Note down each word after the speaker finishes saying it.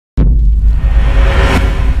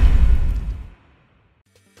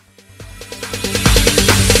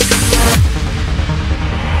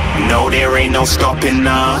no stopping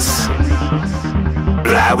us.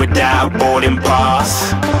 Fly without boarding pass.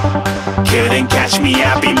 Couldn't catch me,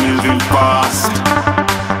 I be moving fast.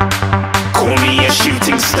 Call me a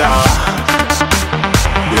shooting star.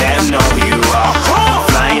 Let them know who you are.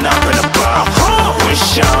 Flying up in a bar.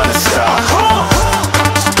 Wish on a star.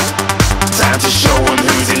 Time to show them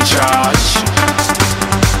who's in charge.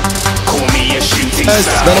 Call me a shooting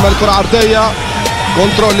star. بينما الكرة عرضية،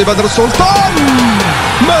 كنترول لبدر السلطان.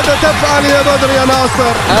 ماذا تفعل يا بدر يا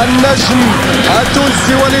ناصر؟ النجم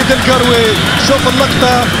التونسي وليد الكروي. شوف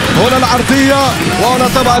اللقطة هنا العرضية، وهنا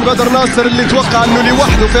طبعا بدر ناصر اللي توقع انه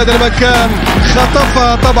لوحده في هذا المكان،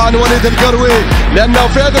 خطفها طبعا وليد الكروي لانه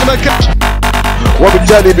في هذا المكان.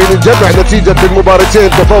 وبالتالي بنجمع نتيجة المباراتين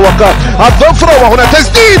تفوق الظفرة، وهنا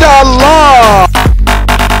تسديدة. الله!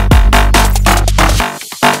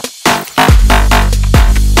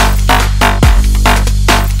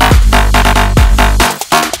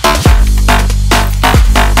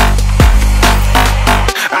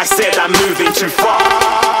 I said I'm moving too far.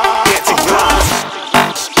 Get to glass.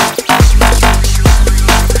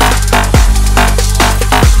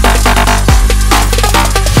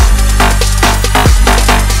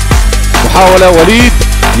 محاولة وليد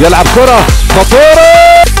يلعب كرة خطيرة.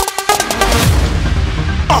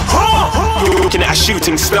 Looking at a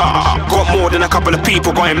shooting star. Got more than a couple of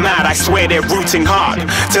people going mad. I swear they're rooting hard.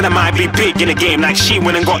 Tell them I'd be big in the game like she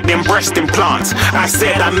went and got them breast implants. I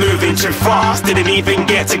said I'm moving too fast, didn't even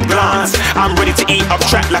get to glance. I'm ready to eat up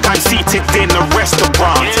track like I'm seated in a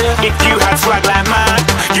restaurant. If you had swag like mine,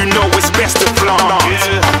 you know it's best to flaunt.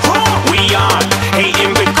 We aren't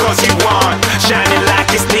hating because you aren't shining like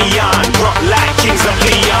it's neon, rock like kings of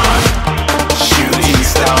Leon. Shooting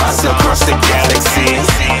stars across the galaxy.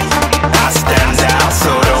 I stand out,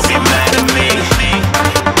 so don't be mad at me.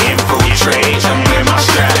 Infiltrate, I'm with my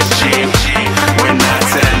strategy. When I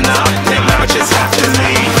turn up, them amateurs have to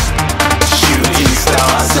leave. Shooting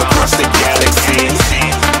stars across the galaxy.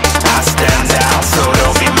 I stand out, so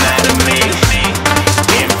don't be mad at me.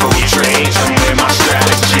 Infiltrate, I'm with my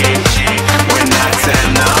strategy. When I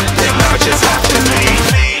turn up, them amateurs have to leave.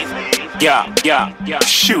 Yeah,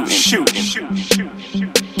 shooting. Yeah, shooting.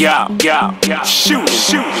 Yeah, shooting.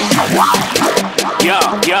 Yeah,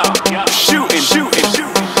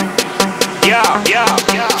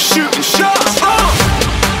 shooting shots.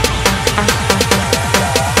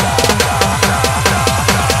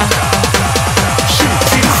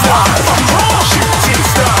 Shooting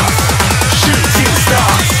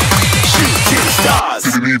stars.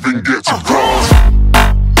 Didn't even get to cross.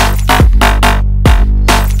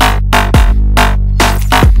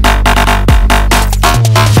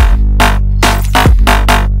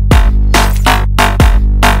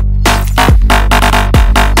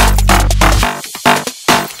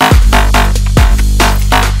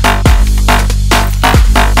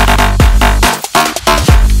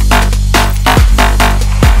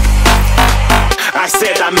 I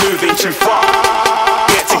said I'm moving too far.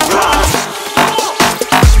 Get to glass.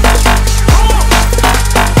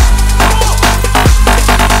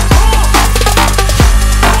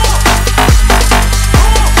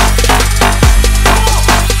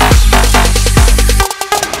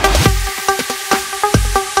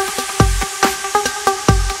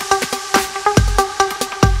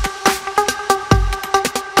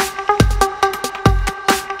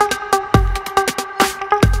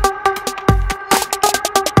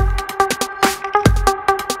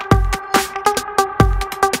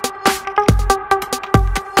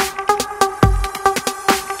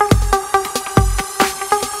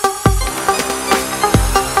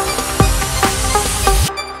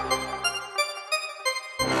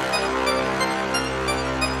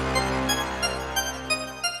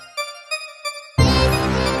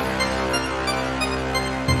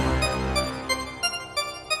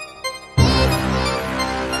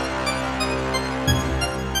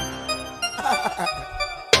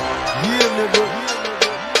 Yeah, nigga.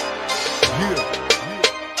 Yeah.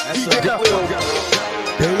 That's a good will.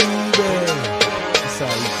 Baby. That's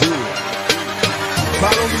how you do it.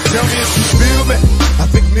 Follow me, tell me if you feel me. I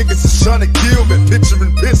think niggas is trying to kill me.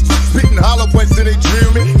 Picturing pistols, spitting hollow points till they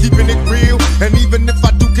drill me. Keeping it real, and even if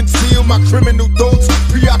I do conceal my criminal thoughts,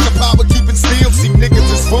 preoccupied with keeping still. See niggas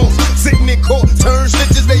is false, sitting in court, turn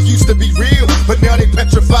snitches. They used to be real, but now they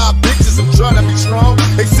petrified bitches. I'm trying to be strong.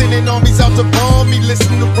 They sending armies out to bomb me.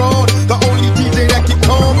 Listen to Ron, the only DJ that can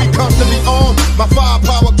calm me, constantly on. My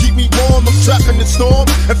firepower keep me warm. I'm tracking the storm,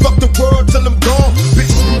 and fuck the world till I'm gone.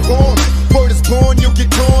 Bitches move on. Word is born, you'll get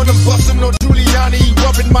torn. I'm busting on Giuliani, he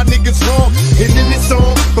rubbing my niggas wrong. And in this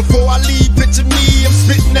song, before I leave, picture me, I'm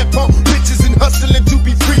spitting that pump, bitches and hustling to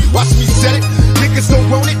be free. Watch me set it, niggas don't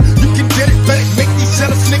want it, you can get it better.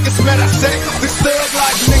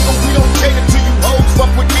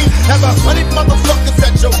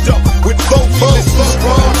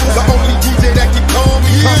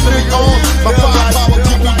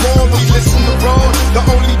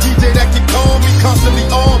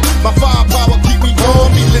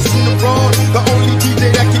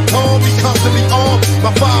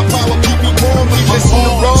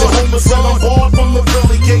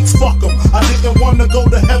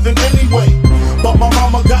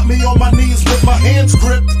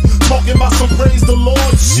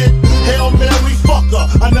 Mary fucker,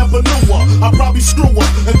 I never knew her. I probably screw her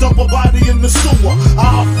and dump her body in the sewer.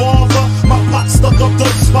 Our father, my pot stuck up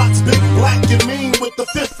dirt spots, big black and mean with the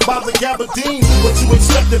fifth by the gabardine. What you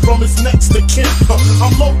expected from his next to kin?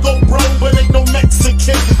 I'm loco, bro, but ain't no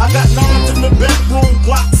Mexican. I got 9s in the bedroom,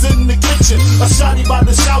 blocks in the kitchen. A shotty by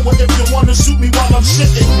the shower if you wanna shoot me while I'm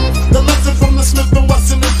shitting. The lesson from the Smith &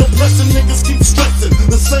 Wesson is depressing. Niggas keep stressing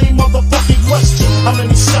the same motherfucking question. How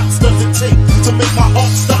many shots does it take to make my heart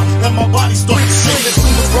stop and my body start shaking? Listen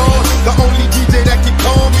to Ron, the only DJ that can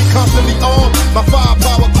calm me, constantly on. My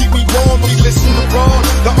firepower keep me warm. We listen to Ron,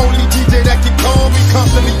 the only DJ that can calm me,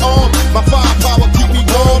 constantly on. My firepower keep me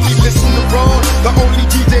warm. We listen to Ron, the only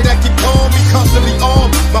DJ that can calm me, constantly on.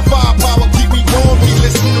 My firepower keep me warm. We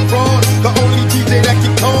listen to Ron, the only DJ that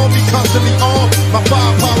can calm me, constantly on. My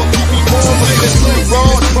firepower keep me warm. We listen to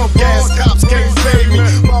Ron. Pump gas, cops can't save me.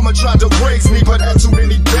 Mama tried to raise me, but had too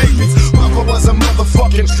many babies. Papa was a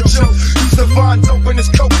motherfucking joke. Used to find dope in his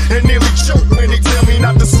coat and nearly choke when he tell me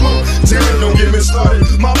not to smoke. Damn, don't get me started.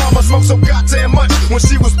 My mama smoked so goddamn much when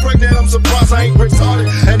she was pregnant. I'm surprised I ain't retarded.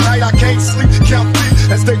 At night I can't sleep, count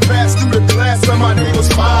deep as they pass through the glass. And my name was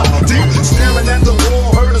 5 deep, staring at the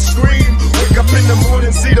wall, heard a scream. Wake up in the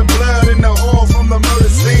morning, see the blood in the hall from the murder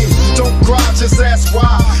scene. Don't cry, just ask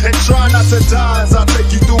why, and try not to die as I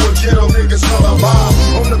take you through a ghetto niggas lullaby.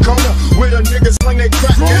 On the corner where the niggas sling they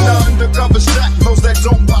crack in the undercover shack. Those that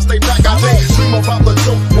don't bounce they back, I daydream about the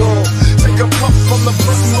dope world. Take a puff from the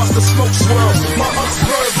blunt and watch the smoke swirl. My heart's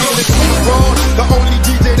burning, it's wrong. The only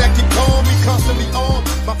DJ that can calm me, constantly on.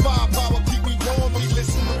 My firepower keep me warm. We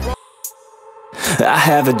listen to Ron. I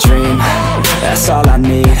have a dream, that's all I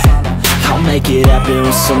need. I'll make it happen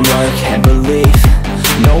with some work and belief.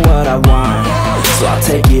 Know what I want, so I'll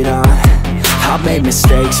take it on. I've made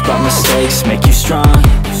mistakes, but mistakes make you strong.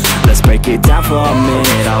 Let's break it down for a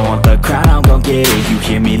minute. I want the crown, I'm gon' get it. You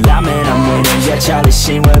hear me loud, man, I'm winning. Yeah, Charlie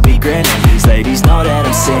Sheen will be grinning. These ladies know that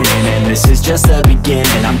I'm sinning, and this is just the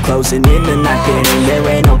beginning. I'm closing in the night inning. There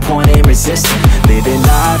ain't no point in resisting. Living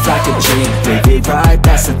life like a dream, live it right,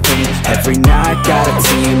 that's the thing. Every night got a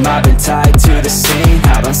team, I've been tied to the scene.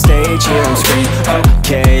 Out on stage, here I'm screaming.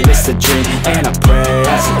 Okay, it's a dream, and I pray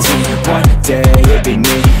as a team. One day it'll be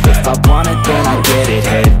me. If I want it, then I get it.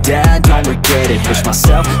 Head down, don't regret it. Push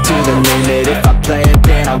myself to the limit. If I play it,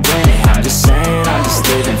 then I win it. I'm just saying, I'm just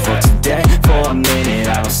living for today. For a minute,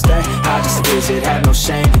 I don't stay, I just visit. Have no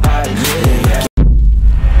shame, I admit it.